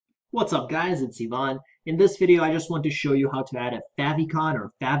What's up, guys? It's Ivan. In this video, I just want to show you how to add a favicon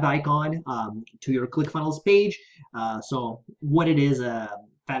or favicon to your ClickFunnels page. So what it is,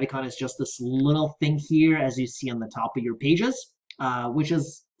 favicon is just this little thing here, as you see on the top of your pages, which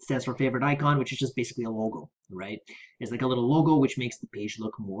stands for favorite icon, which is just basically a logo, right? It's like a little logo which makes the page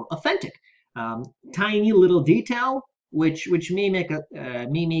look more authentic. Tiny little detail, which may make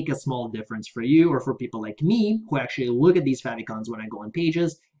a small difference for you or for people like me who actually look at these favicons when I go on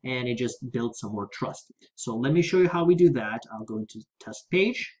pages, and it just builds some more trust. So let me show you how we do that. I'll go into test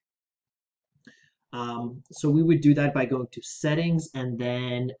page. So we would do that by going to settings and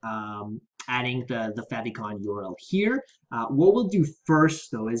then adding the favicon URL here. What we'll do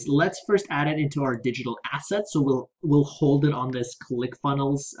first though is let's first add it into our digital asset. So we'll hold it on this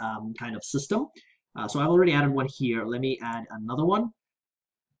ClickFunnels kind of system. So I've already added one here. Let me add another one.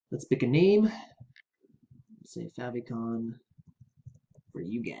 Let's pick a name. Let's say favicon for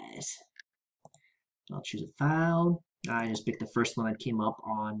you guys. I'll choose a file. I just picked the first one that came up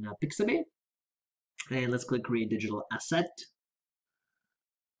on Pixabay. And let's click create digital asset.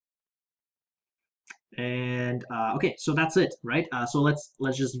 And okay, so that's it, right? So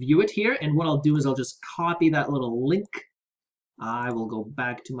let's just view it here. And what I'll do is I'll just copy that little link. I will go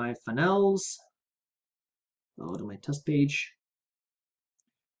back to my funnels. Go to my test page.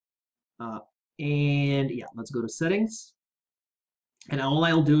 And yeah, let's go to settings. And all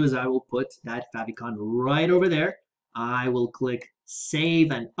I'll do is I will put that favicon right over there. I will click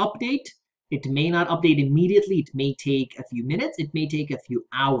save and update. It may not update immediately. It may take a few minutes. It may take a few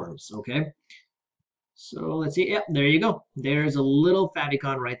hours, okay? So let's see. Yep, there you go. There's a little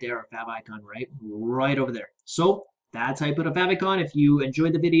favicon right there, or fav icon right over there. So that's how you put a favicon. If you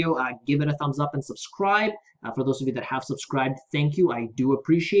enjoyed the video, give it a thumbs up and subscribe. For those of you that have subscribed, thank you. I do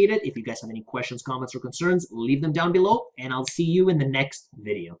appreciate it. If you guys have any questions, comments, or concerns, leave them down below, and I'll see you in the next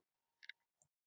video.